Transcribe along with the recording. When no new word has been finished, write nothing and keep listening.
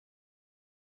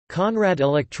Conrad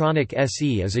Electronic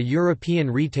SE is a European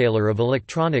retailer of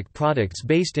electronic products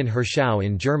based in Hirschau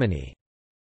in Germany.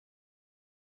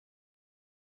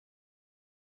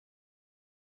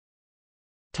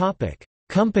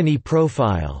 Company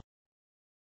profile.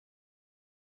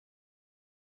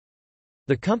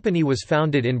 The company was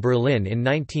founded in Berlin in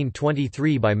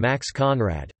 1923 by Max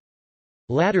Conrad.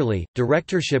 Latterly,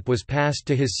 directorship was passed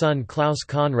to his son Klaus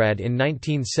Conrad in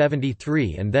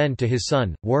 1973 and then to his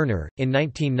son, Werner, in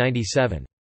 1997.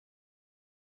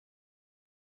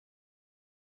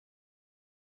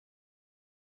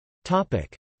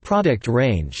 Product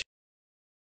range.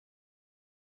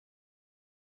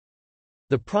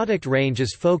 The product range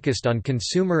is focused on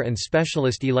consumer and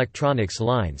specialist electronics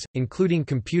lines, including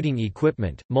computing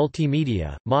equipment,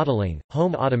 multimedia, modeling,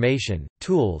 home automation,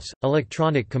 tools,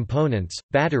 electronic components,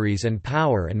 batteries and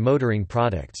power and motoring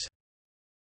products.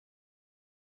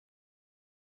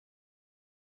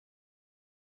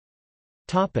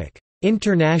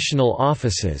 International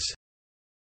offices.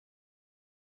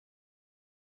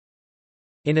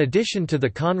 In addition to the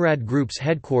Conrad Group's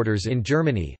headquarters in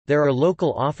Germany, there are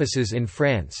local offices in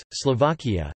France,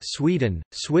 Slovakia, Sweden,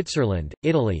 Switzerland,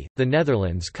 Italy, the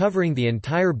Netherlands covering the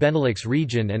entire Benelux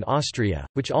region and Austria,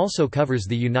 which also covers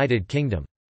the United Kingdom.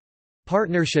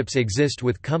 Partnerships exist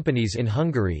with companies in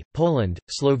Hungary, Poland,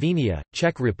 Slovenia,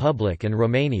 Czech Republic and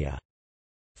Romania.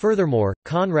 Furthermore,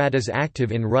 Conrad is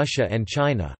active in Russia and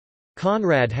China.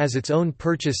 Conrad has its own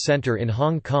purchase center in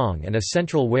Hong Kong and a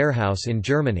central warehouse in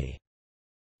Germany.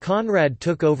 Conrad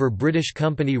took over British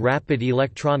company Rapid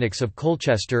Electronics of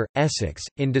Colchester, Essex,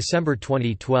 in December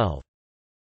 2012.